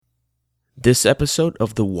This episode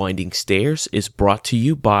of The Winding Stairs is brought to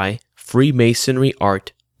you by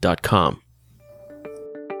FreemasonryArt.com.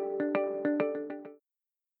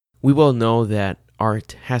 We well know that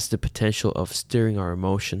art has the potential of stirring our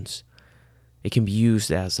emotions. It can be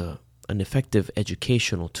used as an effective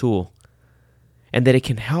educational tool, and that it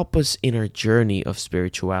can help us in our journey of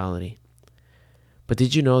spirituality. But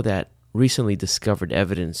did you know that recently discovered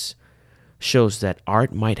evidence shows that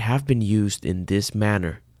art might have been used in this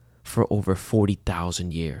manner for over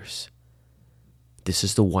 40,000 years? This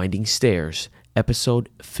is The Winding Stairs, episode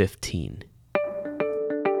 15.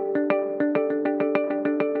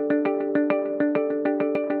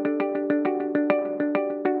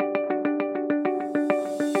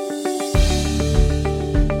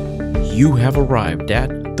 You have arrived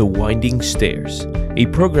at The Winding Stairs, a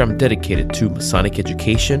program dedicated to Masonic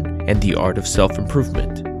education and the art of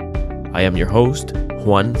self-improvement. I am your host,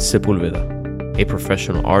 Juan Sepulveda, a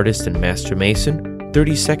professional artist and master mason,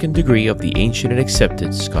 32nd degree of the ancient and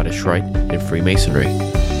accepted Scottish Rite and Freemasonry.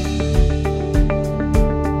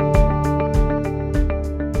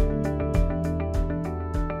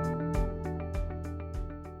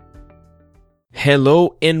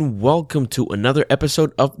 Hello and welcome to another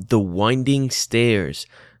episode of The Winding Stairs.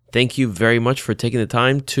 Thank you very much for taking the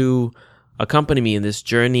time to accompany me in this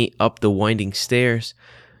journey up the winding stairs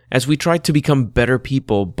as we try to become better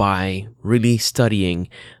people by really studying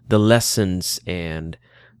the lessons and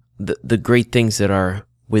the great things that are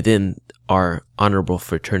within our honorable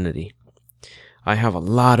fraternity. I have a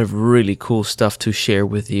lot of really cool stuff to share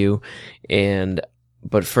with you,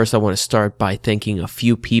 but first I want to start by thanking a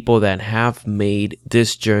few people that have made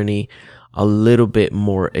this journey a little bit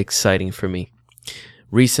more exciting for me.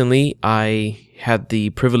 Recently, I had the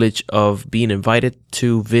privilege of being invited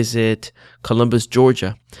to visit Columbus,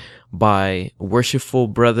 Georgia by worshipful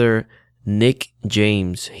brother Nick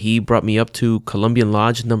James. He brought me up to Columbian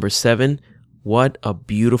Lodge number 7. What a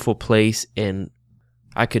beautiful place, and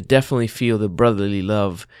I could definitely feel the brotherly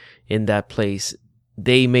love in that place.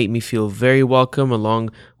 They made me feel very welcome, along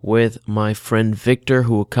with my friend Victor,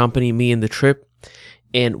 who accompanied me in the trip,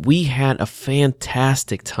 and we had a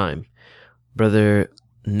fantastic time. Brother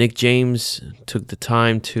Nick James took the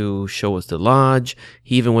time to show us the lodge.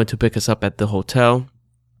 He even went to pick us up at the hotel.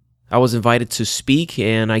 I was invited to speak,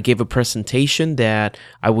 and I gave a presentation that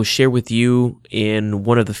I will share with you in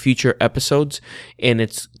one of the future episodes, and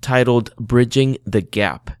it's titled Bridging the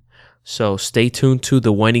Gap. So stay tuned to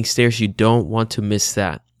The Winding Stairs. You don't want to miss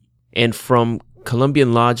that. And from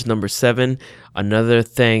Columbian Lodge number 7, another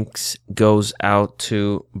thanks goes out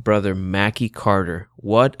to Brother Mackie Carter.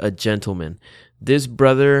 What a gentleman. This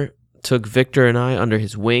brother took Victor and I under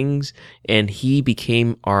his wings, and he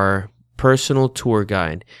became our personal tour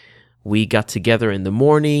guide. We got together in the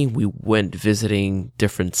morning. We went visiting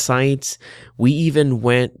different sites. We even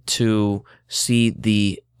went to see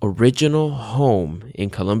the original home in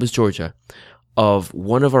Columbus, Georgia, of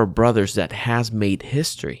one of our brothers that has made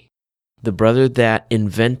history. The brother that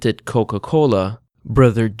invented Coca-Cola,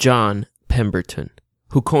 Brother John Pemberton,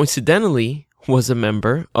 who coincidentally was a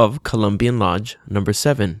member of Columbian Lodge number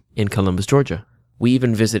 7 in Columbus, Georgia. We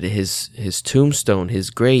even visited his tombstone,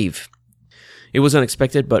 his grave. It was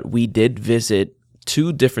unexpected, but we did visit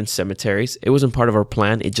 2 different cemeteries. It wasn't part of our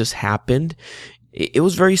plan. It just happened. It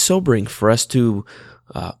was very sobering for us to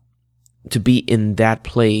be in that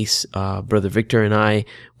place. Brother Victor and I,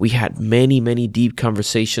 we had many, many deep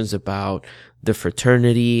conversations about the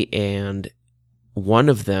fraternity, and one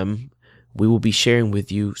of them we will be sharing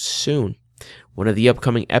with you soon. One of the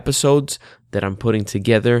upcoming episodes that I'm putting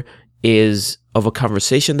together is of a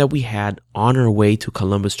conversation that we had on our way to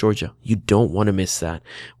Columbus, Georgia. You don't want to miss that.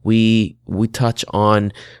 We touch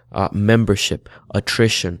on membership,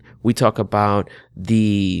 attrition. We talk about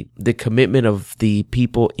the commitment of the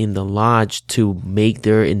people in the lodge to make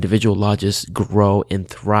their individual lodges grow and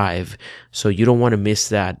thrive. So you don't want to miss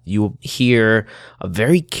that. You will hear a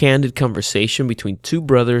very candid conversation between 2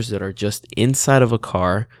 brothers that are just inside of a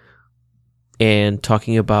car and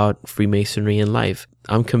talking about Freemasonry and life.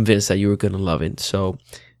 I'm convinced that you're going to love it. So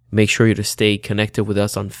make sure you to stay connected with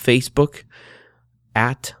us on Facebook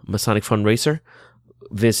at Masonic Fundraiser.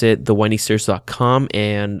 Visit thewindingstairs.com,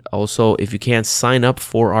 and also, if you can, sign up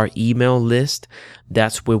for our email list.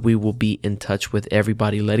 That's where we will be in touch with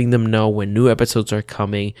everybody, letting them know when new episodes are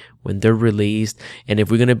coming, when they're released, and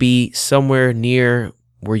if we're going to be somewhere near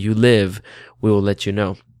where you live, we will let you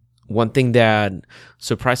know. One thing that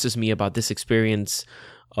surprises me about this experience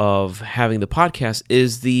of having the podcast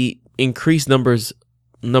is the increased numbers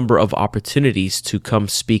number of opportunities to come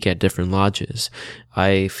speak at different lodges.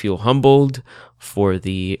 I feel humbled for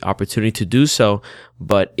the opportunity to do so,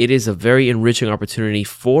 but it is a very enriching opportunity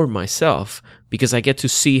for myself because I get to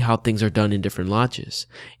see how things are done in different lodges,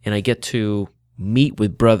 and I get to meet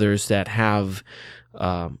with brothers that have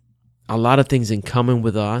a lot of things in common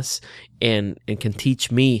with us and can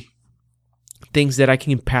teach me things that I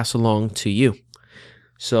can pass along to you.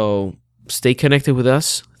 So stay connected with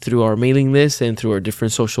us through our mailing list and through our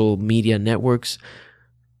different social media networks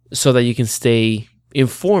so that you can stay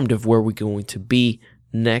informed of where we're going to be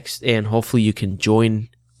next, and hopefully you can join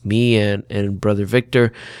me and Brother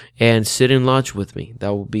Victor and sit in lodge with me. That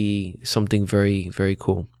will be something very, very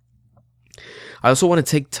cool. I also want to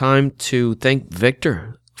take time to thank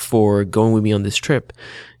Victor for going with me on this trip.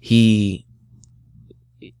 It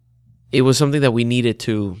was something that we needed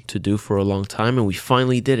to do for a long time, and we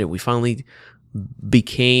finally did it. We finally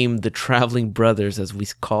became the traveling brothers, as we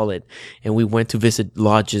call it, and we went to visit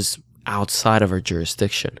lodges outside of our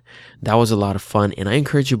jurisdiction. That was a lot of fun, and I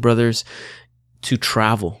encourage you, brothers, to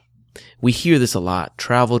travel. We hear this a lot: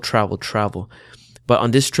 travel, travel, travel. But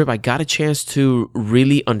on this trip, I got a chance to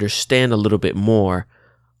really understand a little bit more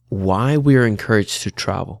why we are encouraged to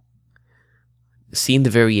travel. Seeing the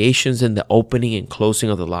variations in the opening and closing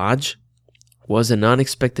of the lodge was an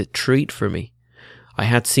unexpected treat for me. I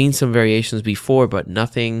had seen some variations before, but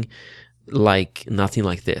nothing like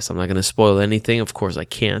this. I'm not going to spoil anything. Of course, I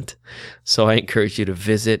can't. So I encourage you to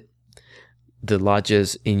visit the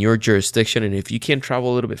lodges in your jurisdiction, and if you can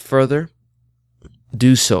travel a little bit further,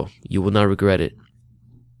 do so. You will not regret it.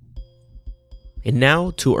 And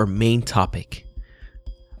now to our main topic.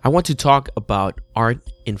 I want to talk about art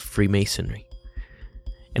in Freemasonry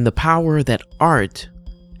and the power that art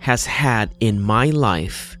has had in my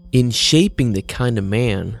life in shaping the kind of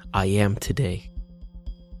man I am today.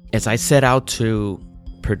 As I set out to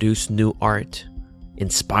produce new art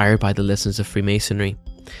inspired by the lessons of Freemasonry,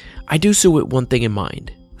 I do so with one thing in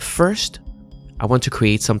mind. First, I want to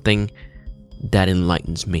create something that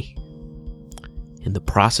enlightens me. In the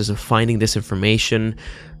process of finding this information,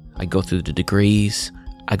 I go through the degrees,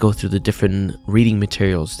 I go through the different reading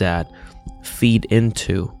materials that feed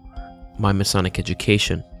into my Masonic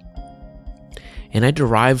education, and I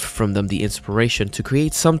derive from them the inspiration to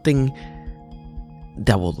create something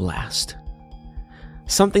that will last.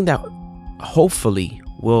 Something that hopefully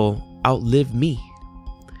will outlive me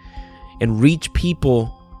and reach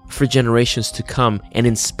people for generations to come and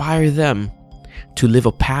inspire them to live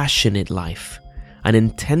a passionate life, an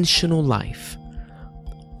intentional life,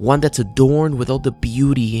 one that's adorned with all the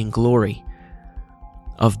beauty and glory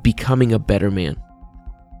of becoming a better man,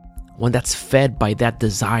 one that's fed by that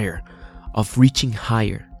desire of reaching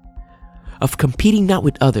higher, of competing not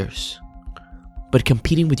with others, but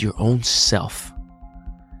competing with your own self.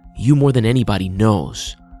 You more than anybody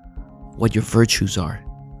knows what your virtues are,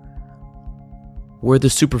 where the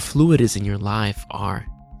superfluities in your life are.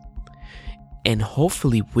 And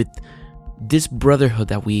hopefully with this brotherhood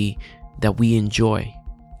that we enjoy,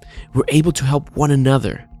 we're able to help one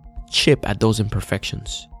another chip at those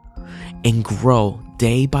imperfections and grow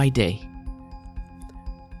day by day,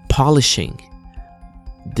 polishing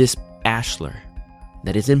this ashlar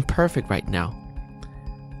that is imperfect right now,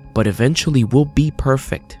 but eventually will be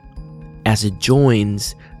perfect as it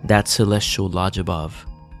joins that celestial lodge above.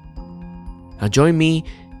 Now join me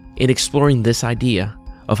in exploring this idea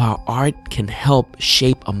of how art can help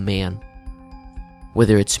shape a man,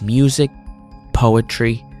 whether it's music,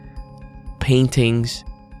 poetry, paintings,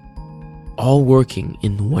 all working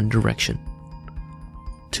in one direction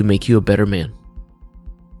to make you a better man,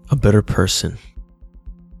 a better person.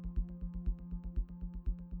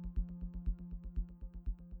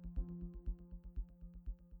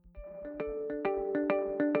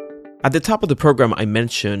 At the top of the program, I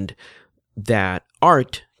mentioned that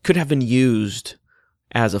art could have been used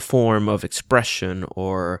as a form of expression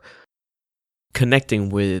or connecting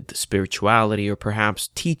with spirituality, or perhaps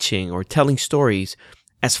teaching or telling stories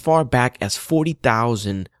as far back as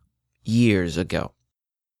 40,000 years ago.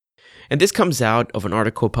 And this comes out of an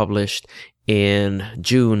article published in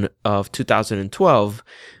June of 2012,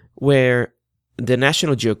 where the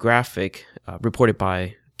National Geographic, reported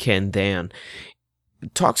by Ken Dan,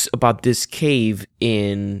 talks about this cave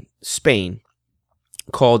in Spain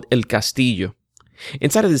called El Castillo.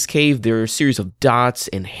 Inside of this cave, there are a series of dots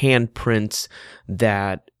and handprints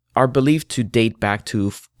that are believed to date back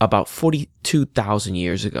to about 42,000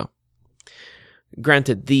 years ago.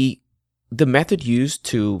 Granted, the method used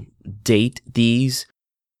to date these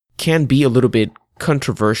can be a little bit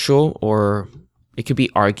controversial, or it could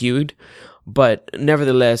be argued, but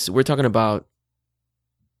nevertheless, we're talking about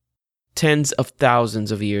tens of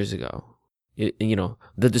thousands of years ago.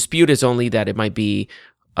 The dispute is only that it might be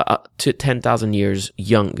to 10,000 years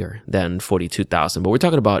younger than 42,000, but we're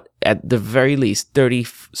talking about at the very least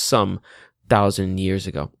 30-some thousand years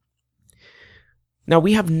ago. Now,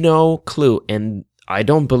 we have no clue, and I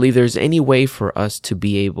don't believe there's any way for us to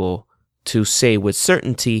be able to say with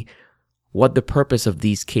certainty what the purpose of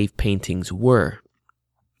these cave paintings were.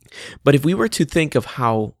 But if we were to think of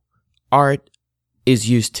how art is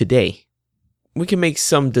used today, we can make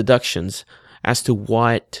some deductions as to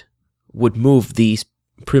what would move these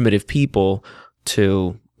primitive people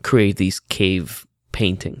to create these cave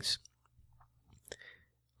paintings.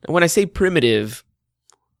 And when I say primitive,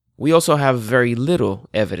 we also have very little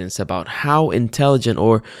evidence about how intelligent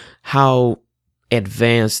or how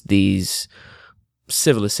advanced these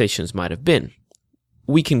civilizations might have been.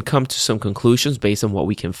 We can come to some conclusions based on what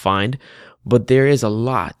we can find, but there is a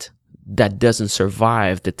lot that doesn't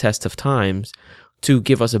survive the test of times to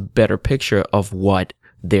give us a better picture of what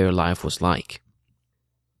their life was like.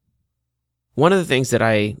 One of the things that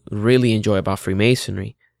I really enjoy about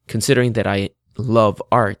Freemasonry, considering that I love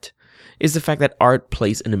art, is the fact that art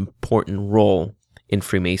plays an important role in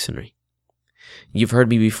Freemasonry. You've heard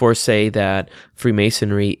me before say that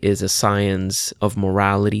Freemasonry is a science of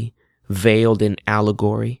morality, veiled in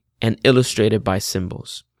allegory, and illustrated by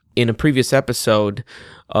symbols. In a previous episode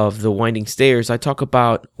of The Winding Stairs, I talk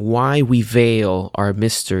about why we veil our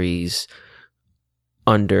mysteries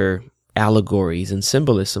under allegories and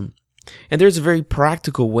symbolism. And there's a very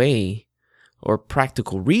practical way or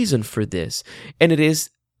practical reason for this, and it is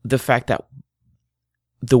the fact that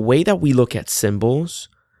the way that we look at symbols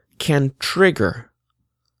can trigger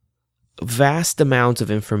vast amounts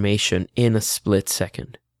of information in a split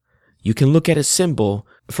second. You can look at a symbol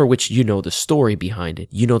for which you know the story behind it.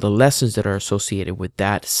 You know the lessons that are associated with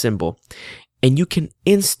that symbol. And you can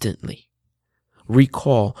instantly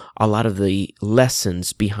recall a lot of the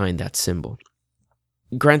lessons behind that symbol.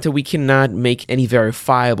 Granted, we cannot make any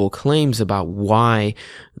verifiable claims about why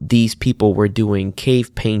these people were doing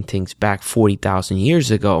cave paintings back 40,000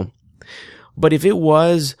 years ago. But if it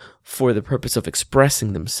was for the purpose of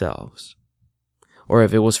expressing themselves, or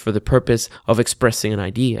if it was for the purpose of expressing an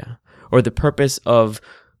idea, or the purpose of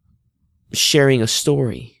sharing a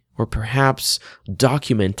story, or perhaps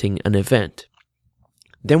documenting an event,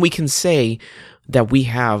 then we can say that we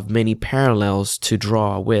have many parallels to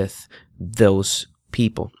draw with those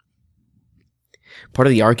people. Part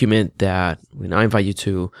of the argument that when I invite you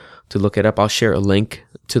to look it up, I'll share a link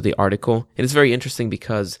to the article. It is very interesting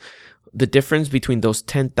because the difference between those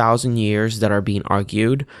 10,000 years that are being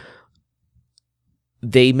argued,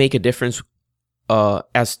 they make a difference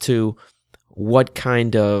as to what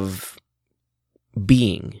kind of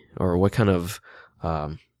being or what kind of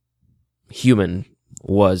human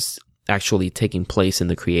was actually taking place in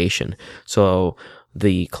the creation. So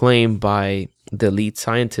the claim by the lead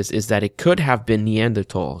scientist is that it could have been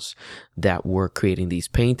Neanderthals that were creating these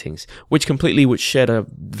paintings, which completely would shed a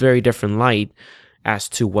very different light as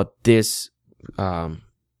to what this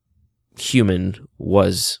human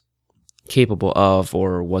was capable of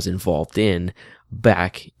or was involved in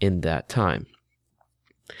back in that time.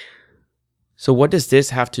 So what does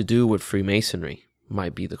this have to do with Freemasonry,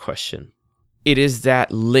 might be the question. It is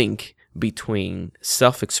that link between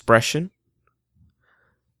self-expression,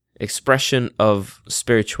 expression of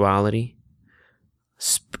spirituality,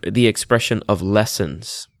 the expression of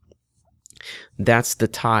lessons. That's the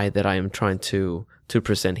tie that I am trying to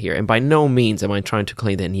present here. And by no means am I trying to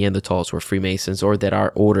claim that Neanderthals were Freemasons or that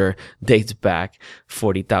our order dates back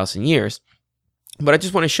 40,000 years. But I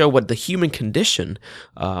just want to show what the human condition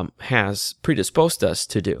has predisposed us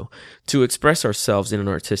to do, to express ourselves in an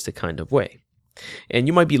artistic kind of way. And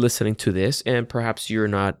you might be listening to this, and perhaps you're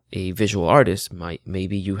not a visual artist.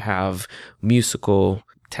 Maybe you have musical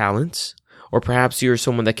talents, or perhaps you're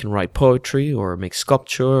someone that can write poetry or make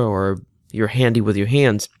sculpture, or you're handy with your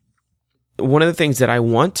hands. One of the things that I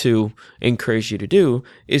want to encourage you to do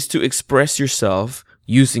is to express yourself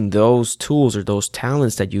using those tools or those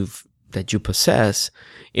talents that you possess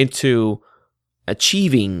into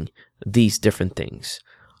achieving these different things,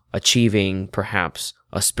 achieving perhaps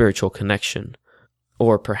a spiritual connection,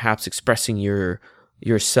 or perhaps expressing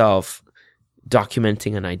yourself,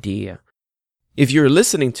 documenting an idea. If you're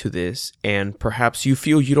listening to this and perhaps you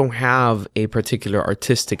feel you don't have a particular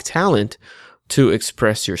artistic talent to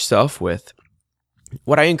express yourself with,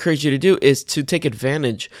 what I encourage you to do is to take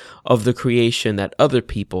advantage of the creation that other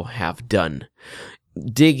people have done.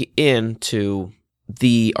 Dig into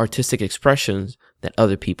the artistic expressions that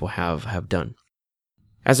other people have done.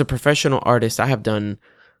 As a professional artist, I have done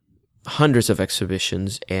hundreds of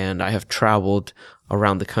exhibitions, and I have traveled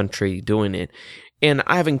around the country doing it. And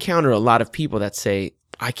I have encountered a lot of people that say,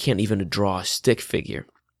 I can't even draw a stick figure.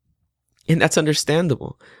 And that's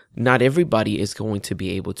understandable. Not everybody is going to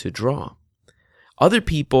be able to draw. Other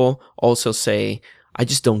people also say, I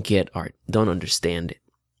just don't get art, don't understand it.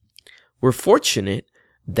 We're fortunate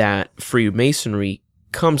that Freemasonry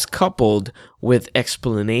comes coupled with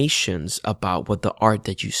explanations about what the art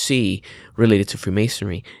that you see related to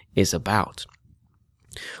Freemasonry is about.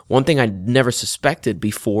 One thing I never suspected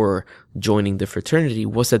before joining the fraternity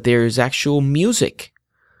was that there is actual music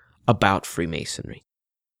about Freemasonry,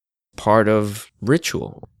 part of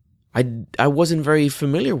ritual. I wasn't very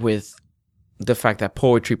familiar with the fact that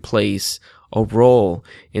poetry plays a role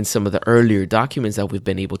in some of the earlier documents that we've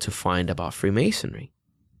been able to find about Freemasonry.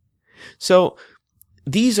 So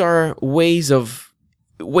these are ways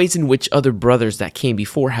in which other brothers that came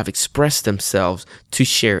before have expressed themselves to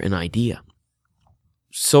share an idea.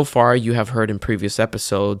 So far, you have heard in previous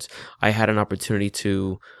episodes, I had an opportunity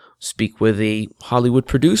to speak with a Hollywood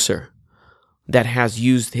producer that has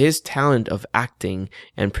used his talent of acting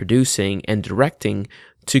and producing and directing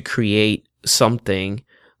to create something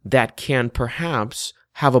that can perhaps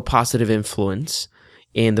have a positive influence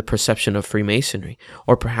in the perception of Freemasonry,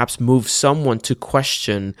 or perhaps move someone to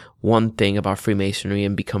question one thing about Freemasonry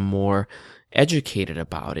and become more educated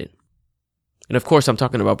about it. And of course, I'm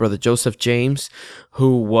talking about Brother Joseph James,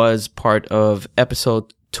 who was part of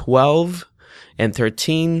episode 12 and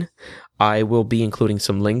 13. I will be including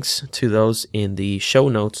some links to those in the show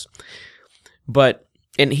notes.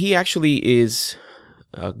 And he actually is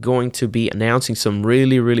going to be announcing some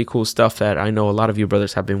really, really cool stuff that I know a lot of you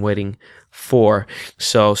brothers have been waiting for.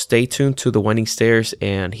 So stay tuned to The Winding Stairs,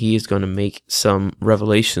 and he is going to make some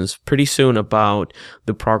revelations pretty soon about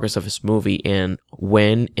the progress of his movie and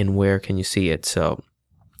when and where can you see it. So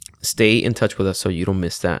stay in touch with us so you don't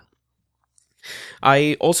miss that.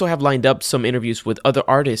 I also have lined up some interviews with other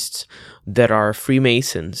artists that are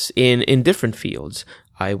Freemasons in different fields.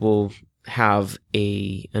 I will have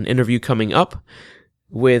an interview coming up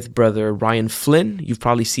with Brother Ryan Flynn. You've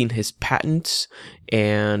probably seen his patents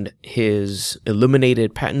and his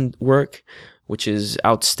illuminated patent work, which is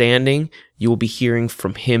outstanding. You will be hearing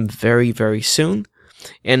from him very, very soon.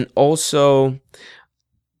 And also,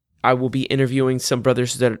 I will be interviewing some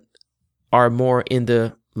brothers that are more in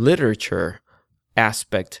the literature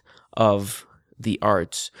aspect of the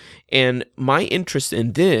arts. And my interest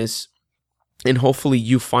in this, and hopefully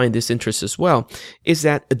you find this interest as well, is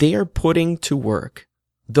that they are putting to work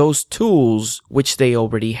those tools which they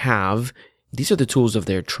already have. These are the tools of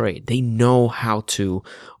their trade. They know how to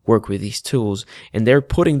work with these tools, and they're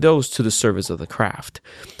putting those to the service of the craft.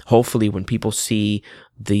 Hopefully, when people see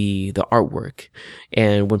the artwork,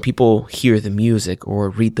 and when people hear the music or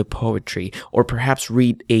read the poetry, or perhaps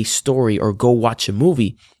read a story or go watch a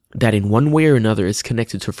movie that in one way or another is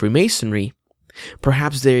connected to Freemasonry,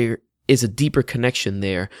 perhaps there is a deeper connection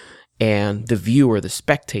there, and the viewer, the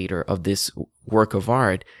spectator of this work of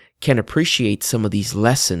art can appreciate some of these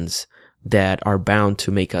lessons that are bound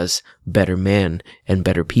to make us better men and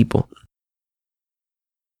better people.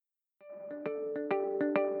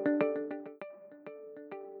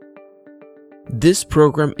 This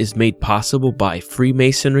program is made possible by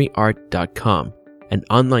FreemasonryArt.com, an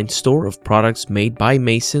online store of products made by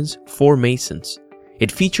Masons for Masons.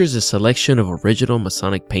 It features a selection of original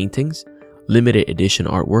Masonic paintings, limited edition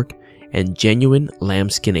artwork, and genuine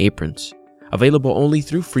lambskin aprons, available only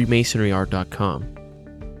through FreemasonryArt.com.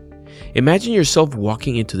 Imagine yourself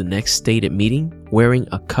walking into the next stated meeting wearing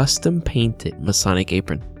a custom-painted Masonic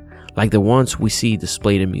apron, like the ones we see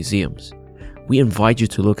displayed in museums. We invite you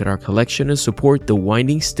to look at our collection and support The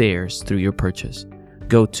Winding Stairs through your purchase.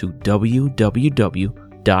 Go to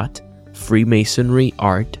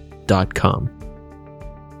www.freemasonryart.com.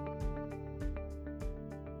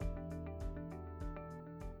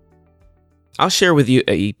 I'll share with you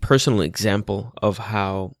a personal example of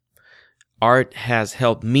how art has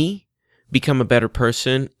helped me become a better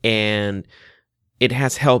person, and it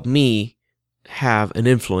has helped me have an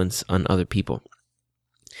influence on other people.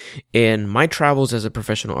 In my travels as a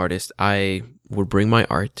professional artist, I would bring my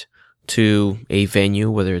art to a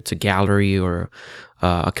venue, whether it's a gallery or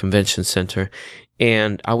a convention center,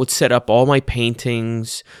 and I would set up all my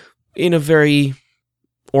paintings in a very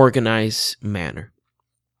organized manner.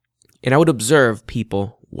 And I would observe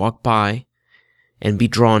people walk by and be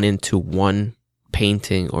drawn into one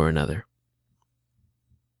painting or another.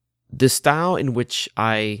 The style in which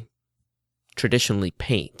I traditionally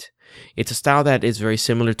paint, it's a style that is very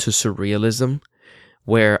similar to surrealism,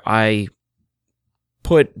 where I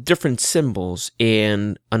put different symbols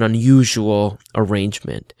in an unusual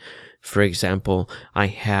arrangement. For example, I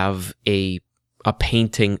have a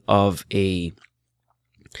painting of a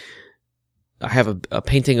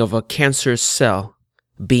painting of a cancer cell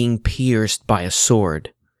being pierced by a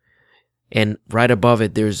sword. And right above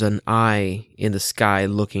it, there's an eye in the sky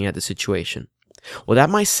looking at the situation. Well, that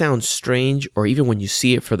might sound strange, or even when you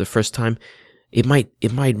see it for the first time, it might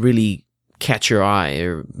really catch your eye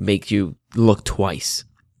or make you look twice.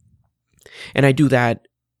 And I do that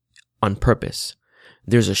on purpose.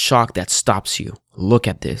 There's a shock that stops you. Look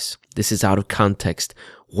at this. This is out of context.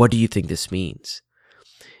 What do you think this means?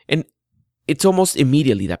 And it's almost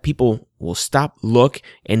immediately that people will stop, look,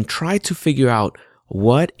 and try to figure out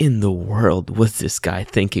what in the world was this guy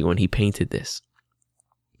thinking when he painted this.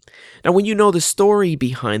 Now, when you know the story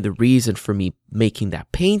behind the reason for me making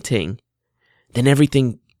that painting, then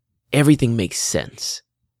everything makes sense.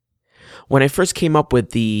 When I first came up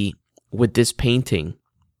with this painting,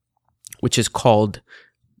 which is called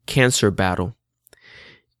Cancer Battle,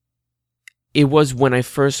 it was when I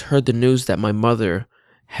first heard the news that my mother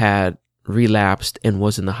had relapsed and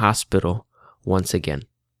was in the hospital once again.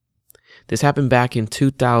 This happened back in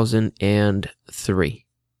 2003.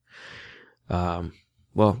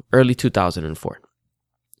 Early 2004.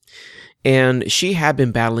 And she had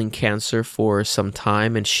been battling cancer for some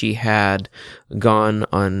time, and she had gone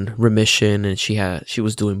on remission, and she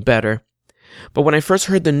was doing better. But when I first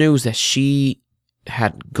heard the news that she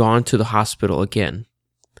had gone to the hospital again,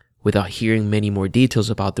 without hearing many more details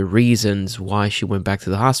about the reasons why she went back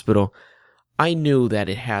to the hospital, I knew that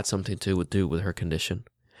it had something to do with her condition.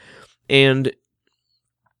 And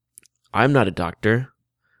I'm not a doctor.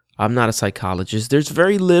 I'm not a psychologist. There's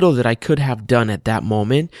very little that I could have done at that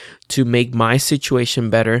moment to make my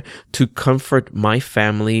situation better, to comfort my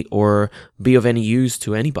family, or be of any use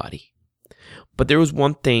to anybody. But there was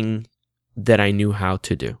one thing that I knew how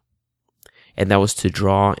to do, and that was to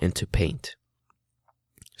draw and to paint.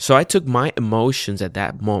 So I took my emotions at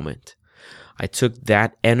that moment. I took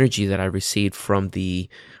that energy that I received from the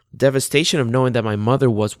devastation of knowing that my mother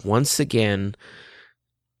was once again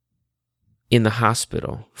in the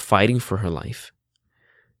hospital fighting for her life.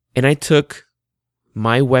 And I took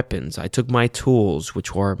my weapons, I took my tools,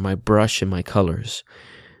 which were my brush and my colors,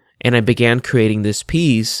 and I began creating this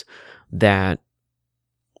piece that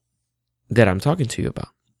I'm talking to you about.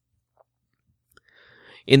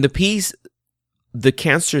 In the piece, the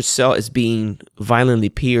cancer cell is being violently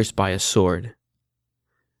pierced by a sword,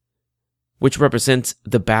 which represents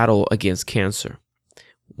the battle against cancer.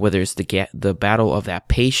 Whether it's the battle of that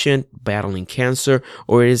patient battling cancer,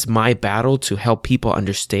 or it is my battle to help people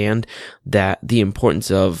understand that the importance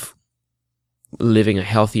of living a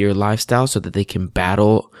healthier lifestyle so that they can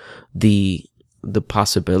battle the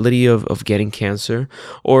possibility of getting cancer,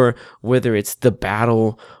 or whether it's the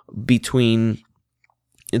battle between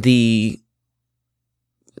the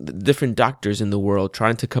different doctors in the world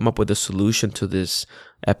trying to come up with a solution to this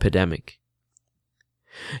epidemic.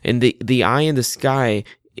 And the eye in the sky,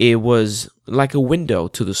 it was like a window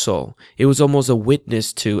to the soul. It was almost a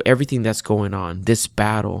witness to everything that's going on, this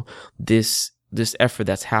battle, this effort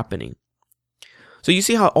that's happening. So you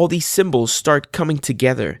see how all these symbols start coming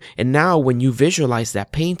together. And now when you visualize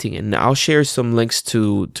that painting, and I'll share some links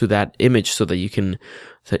to that image so that you can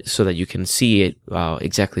see it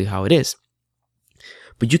exactly how it is.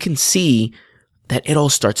 But you can see that it all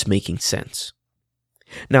starts making sense.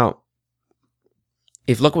 Now,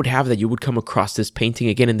 if luck would have that you would come across this painting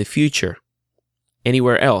again in the future,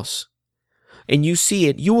 anywhere else, and you see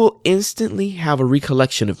it, you will instantly have a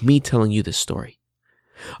recollection of me telling you this story.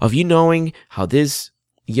 Of you knowing how this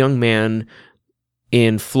young man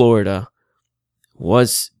in Florida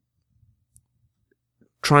was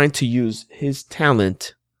trying to use his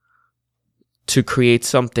talent to create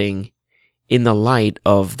something in the light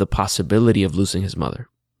of the possibility of losing his mother.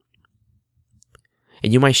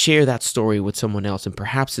 And you might share that story with someone else and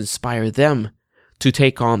perhaps inspire them to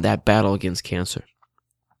take on that battle against cancer.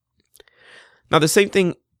 Now, the same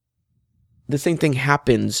thing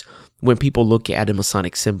happens when people look at a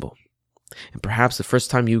Masonic symbol. And perhaps the first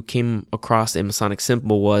time you came across a Masonic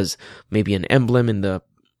symbol was maybe an emblem in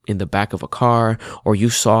the back of a car, or you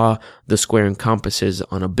saw the square and compasses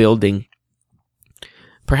on a building.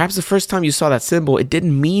 Perhaps the first time you saw that symbol, it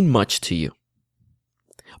didn't mean much to you.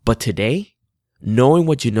 But today, knowing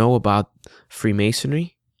what you know about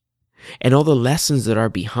Freemasonry and all the lessons that are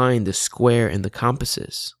behind the square and the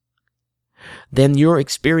compasses, then your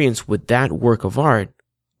experience with that work of art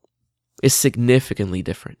is significantly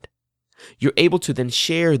different. You're able to then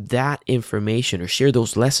share that information or share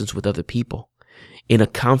those lessons with other people. in a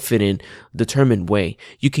confident, determined way.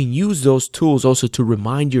 You can use those tools also to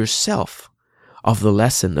remind yourself of the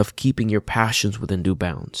lesson of keeping your passions within due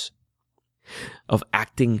bounds, of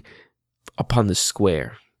acting upon the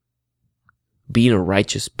square, being a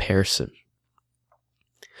righteous person.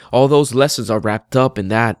 All those lessons are wrapped up in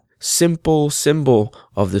that simple symbol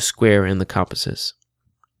of the square and the compasses.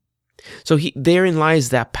 So therein lies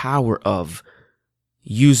that power of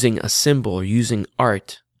using a symbol or using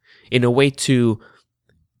art in a way to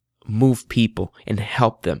move people and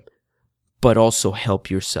help them, but also help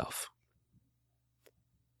yourself.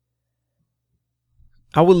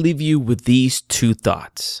 I will leave you with these two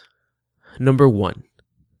thoughts. Number one,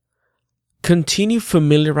 continue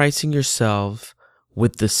familiarizing yourself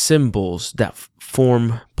with the symbols that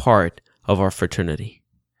form part of our fraternity.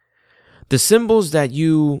 The symbols that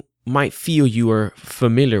you might feel you are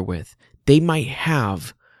familiar with, they might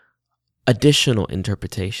have additional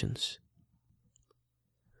interpretations.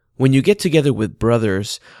 When you get together with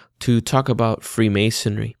brothers to talk about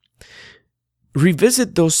Freemasonry,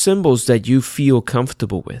 revisit those symbols that you feel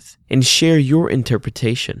comfortable with and share your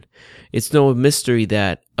interpretation. It's no mystery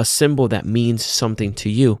that a symbol that means something to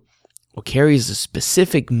you or carries a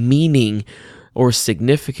specific meaning or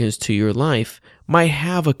significance to your life might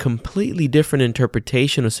have a completely different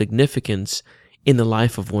interpretation or significance in the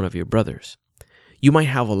life of one of your brothers. You might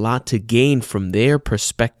have a lot to gain from their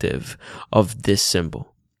perspective of this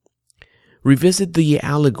symbol. Revisit the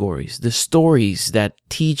allegories, the stories that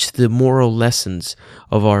teach the moral lessons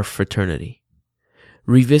of our fraternity.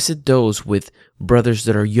 Revisit those with brothers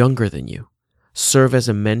that are younger than you. Serve as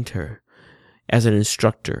a mentor, as an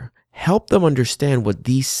instructor. Help them understand what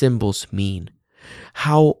these symbols mean,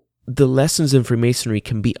 how the lessons in Freemasonry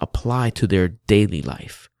can be applied to their daily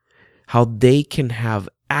life, how they can have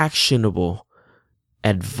actionable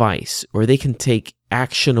advice or they can take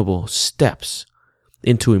actionable steps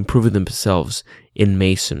into improving themselves in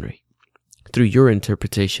Masonry through your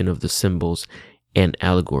interpretation of the symbols and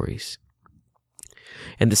allegories.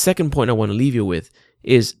 And the second point I want to leave you with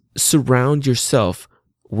is surround yourself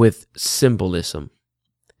with symbolism.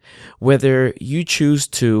 Whether you choose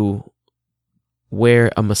to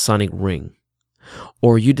wear a Masonic ring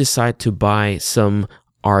or you decide to buy some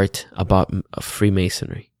art about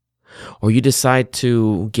Freemasonry or you decide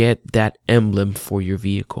to get that emblem for your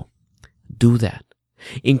vehicle, do that.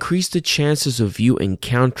 Increase the chances of you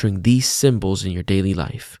encountering these symbols in your daily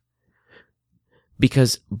life.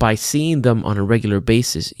 Because by seeing them on a regular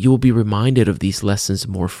basis, you will be reminded of these lessons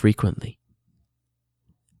more frequently.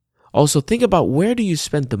 Also, think about, where do you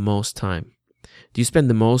spend the most time? Do you spend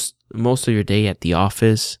the most of your day at the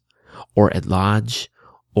office or at lodge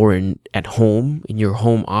or at home, in your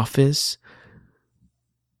home office?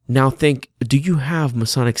 Now think, do you have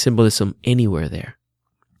Masonic symbolism anywhere there?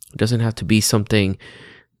 It doesn't have to be something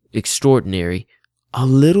extraordinary. A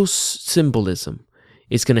little symbolism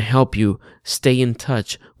is going to help you stay in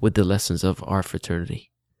touch with the lessons of our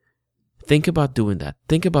fraternity. Think about doing that.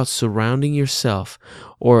 Think about surrounding yourself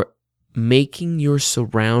or making your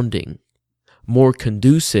surrounding more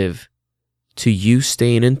conducive to you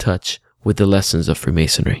staying in touch with the lessons of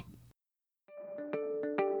Freemasonry.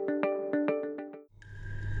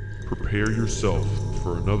 Prepare yourself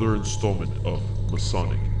for another installment of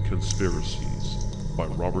Masonic Conspiracies by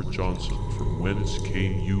Robert Johnson from Whence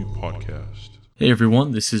Came You podcast. Hey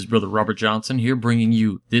everyone, this is Brother Robert Johnson here, bringing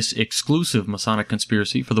you this exclusive Masonic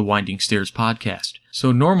Conspiracy for the Winding Stairs podcast.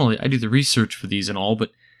 So normally I do the research for these and all,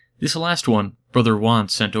 but this last one, Brother Juan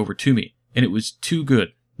sent over to me, and it was too good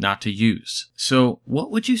not to use. So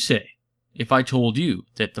what would you say if I told you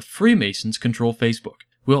that the Freemasons control Facebook?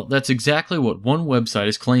 Well, that's exactly what one website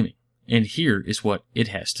is claiming, and here is what it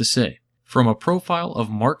has to say. From a profile of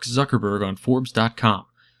Mark Zuckerberg on Forbes.com.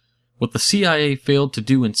 What the CIA failed to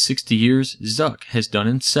do in 60 years, Zuck has done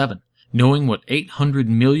in 7. Knowing what 800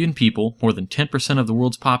 million people, more than 10% of the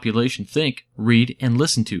world's population, think, read, and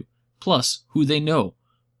listen to, plus who they know,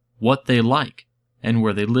 what they like, and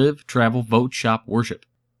where they live, travel, vote, shop, worship.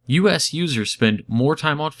 U.S. users spend more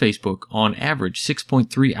time on Facebook, on average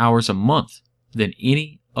 6.3 hours a month, than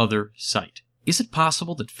any other site. Is it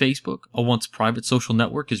possible that Facebook, a once private social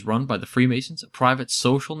network, is run by the Freemasons, a private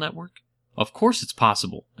social network? Of course it's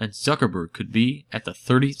possible, and Zuckerberg could be at the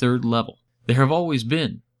 33rd level. There have always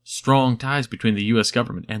been strong ties between the U.S.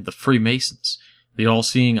 government and the Freemasons. The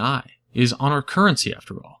all-seeing eye is on our currency,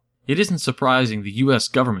 after all. It isn't surprising the U.S.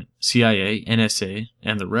 government, CIA, NSA,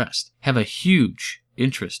 and the rest have a huge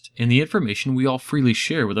interest in the information we all freely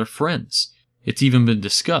share with our friends. It's even been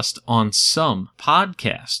discussed on some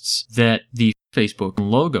podcasts that the Facebook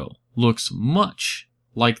logo looks much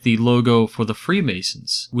like the logo for the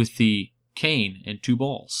Freemasons, with the cane, and 2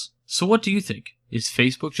 balls. So what do you think? Is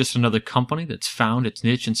Facebook just another company that's found its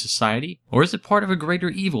niche in society? Or is it part of a greater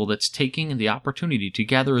evil that's taking the opportunity to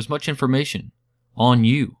gather as much information on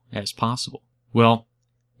you as possible? Well,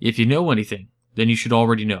 if you know anything, then you should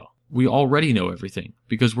already know. We already know everything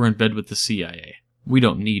because we're in bed with the CIA. We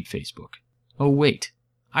don't need Facebook. Oh wait,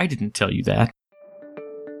 I didn't tell you that.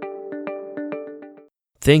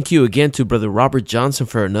 Thank you again to Brother Robert Johnson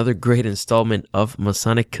for another great installment of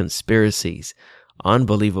Masonic Conspiracies.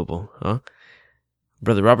 Unbelievable, huh?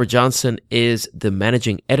 Brother Robert Johnson is the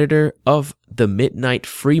managing editor of The Midnight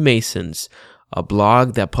Freemasons, a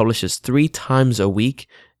blog that publishes 3 times a week.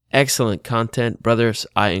 Excellent content, brothers.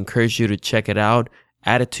 I encourage you to check it out.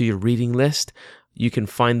 Add it to your reading list. You can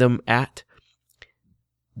find them at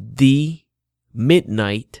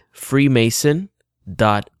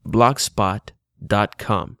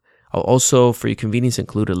themidnightfreemason.blogspot.com. I'll also, for your convenience,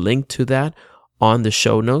 include a link to that on the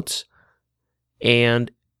show notes. And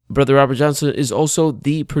Brother Robert Johnson is also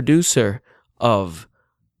the producer of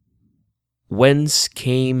Whence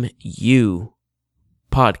Came You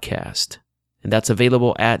podcast. And that's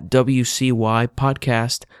available at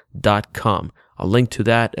wcypodcast.com. I'll link to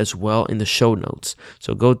that as well in the show notes.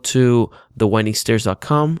 So go to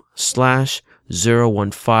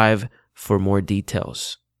thewindingstairs.com/015 for more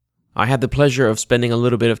details. I had the pleasure of spending a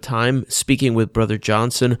little bit of time speaking with Brother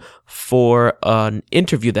Johnson for an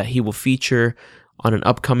interview that he will feature on an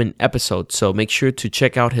upcoming episode. So make sure to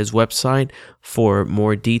check out his website for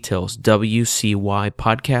more details,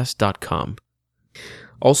 wcypodcast.com.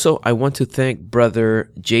 Also, I want to thank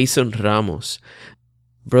Brother Jason Ramos.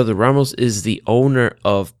 Brother Ramos is the owner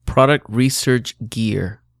of Product Research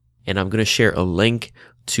Gear, and I'm going to share a link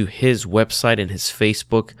to his website and his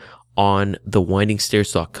Facebook on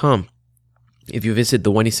thewindingstairs.com. If you visit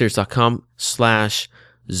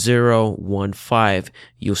thewindingstairs.com/015,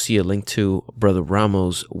 you'll see a link to Brother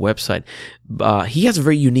Ramos' website. He has a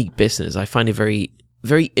very unique business. I find it very,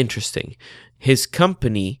 very interesting. His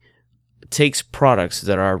company takes products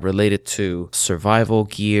that are related to survival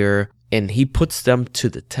gear, and he puts them to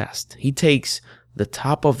the test. He takes the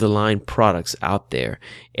top of the line products out there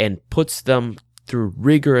and puts them through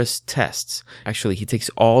rigorous tests. Actually, he takes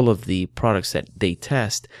all of the products that they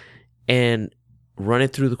test and run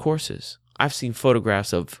it through the courses. I've seen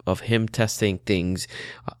photographs of him testing things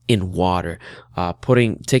in water,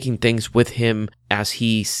 taking things with him as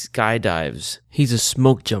he skydives. He's a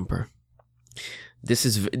smoke jumper.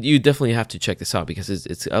 You definitely have to check this out because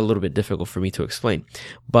it's a little bit difficult for me to explain.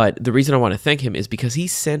 But the reason I want to thank him is because he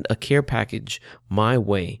sent a care package my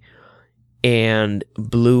way and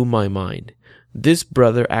blew my mind. This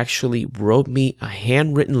brother actually wrote me a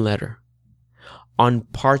handwritten letter on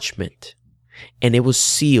parchment, and it was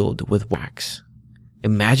sealed with wax.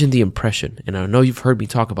 Imagine the impression. And I know you've heard me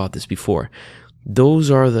talk about this before. Those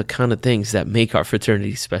are the kind of things that make our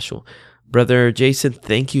fraternity special. Brother Jason,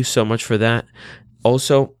 thank you so much for that.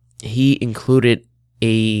 Also, he included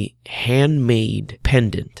a handmade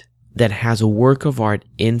pendant that has a work of art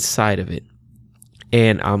inside of it.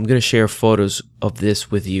 And I'm going to share photos of this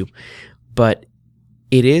with you. But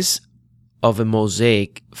it is of a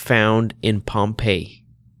mosaic found in Pompeii.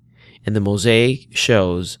 And the mosaic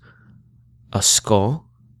shows a skull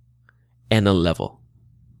and a level.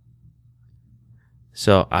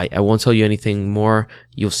 So I won't tell you anything more.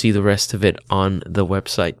 You'll see the rest of it on the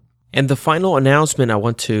website. And the final announcement I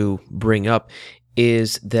want to bring up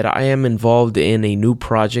is that I am involved in a new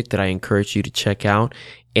project that I encourage you to check out,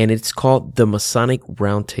 and it's called the Masonic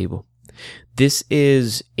Roundtable. This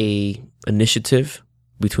is a initiative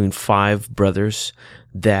between 5 brothers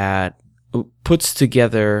that puts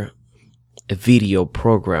together a video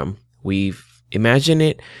program. We've imagined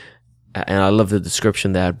it, and I love the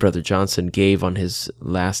description that Brother Johnson gave on his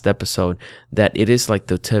last episode, that it is like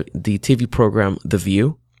the TV program The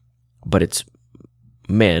View, but it's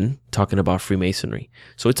men talking about Freemasonry.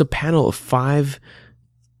 So it's a panel of 5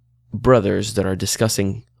 brothers that are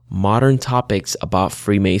discussing modern topics about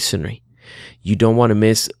Freemasonry. You don't want to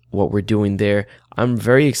miss what we're doing there. I'm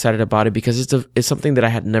very excited about it because it's something that I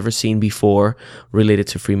had never seen before related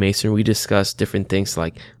to Freemasonry. We discuss different things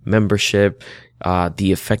like membership,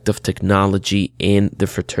 the effect of technology in the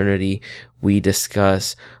fraternity. We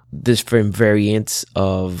discuss different variants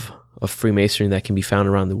of Freemasonry that can be found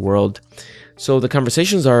around the world. So the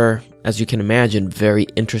conversations are, as you can imagine, very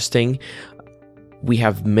interesting. We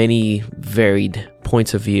have many varied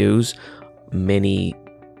points of views, many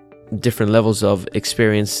different levels of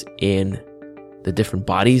experience in the different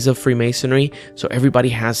bodies of Freemasonry. So everybody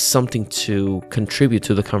has something to contribute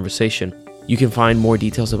to the conversation. You can find more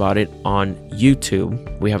details about it on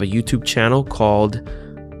YouTube. We have a YouTube channel called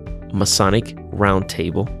Masonic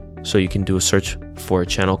Roundtable. So you can do a search for a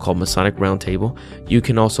channel called Masonic Roundtable. You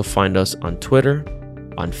can also find us on Twitter,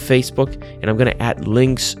 on Facebook, and I'm going to add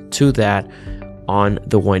links to that on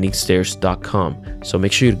thewindingstairs.com. So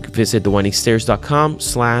make sure you visit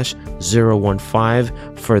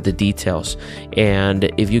thewindingstairs.com/015 for the details.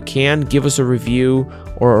 And if you can, give us a review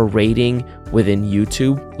or a rating within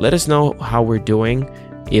YouTube. Let us know how we're doing.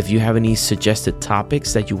 If you have any suggested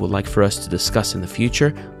topics that you would like for us to discuss in the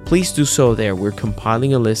future, please do so there. We're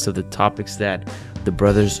compiling a list of the topics that the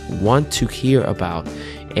brothers want to hear about,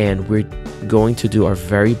 and we're going to do our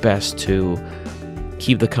very best to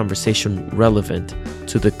keep the conversation relevant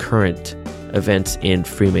to the current events in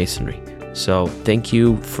Freemasonry. So thank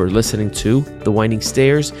you for listening to The Winding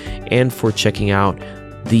Stairs and for checking out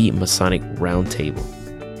the Masonic Roundtable.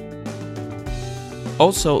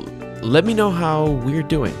 Also, let me know how we're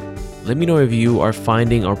doing. Let me know if you are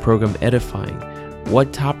finding our program edifying.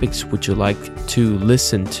 What topics would you like to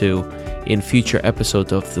listen to in future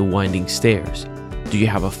episodes of The Winding Stairs? Do you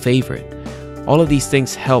have a favorite? All of these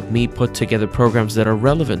things help me put together programs that are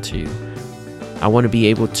relevant to you. I want to be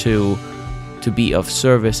able to be of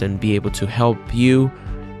service and be able to help you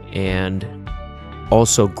and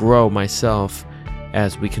also grow myself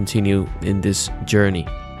as we continue in this journey.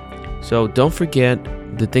 So don't forget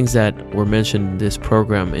the things that were mentioned in this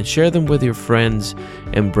program and share them with your friends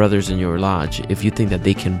and brothers in your lodge if you think that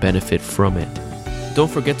they can benefit from it.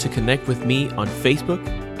 Don't forget to connect with me on Facebook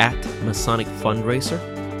at Masonic Fundraiser.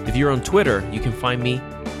 If you're on Twitter, you can find me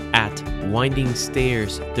at Winding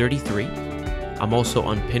Stairs 33. I'm also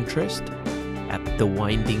on Pinterest at The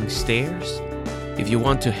Winding Stairs. If you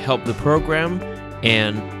want to help the program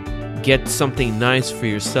and get something nice for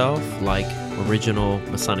yourself, like original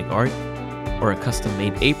Masonic art or a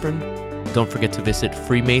custom-made apron, don't forget to visit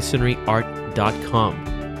freemasonryart.com.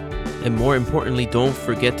 And more importantly, don't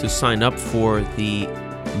forget to sign up for the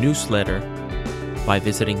newsletter by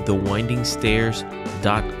visiting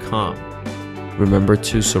thewindingstairs.com. Remember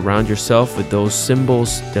to surround yourself with those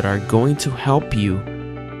symbols that are going to help you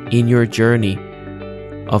in your journey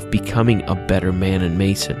of becoming a better man and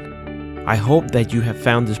Mason. I hope that you have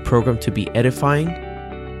found this program to be edifying,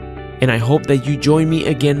 and I hope that you join me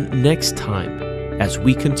again next time as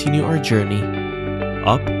we continue our journey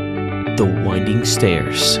up the winding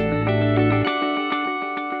stairs.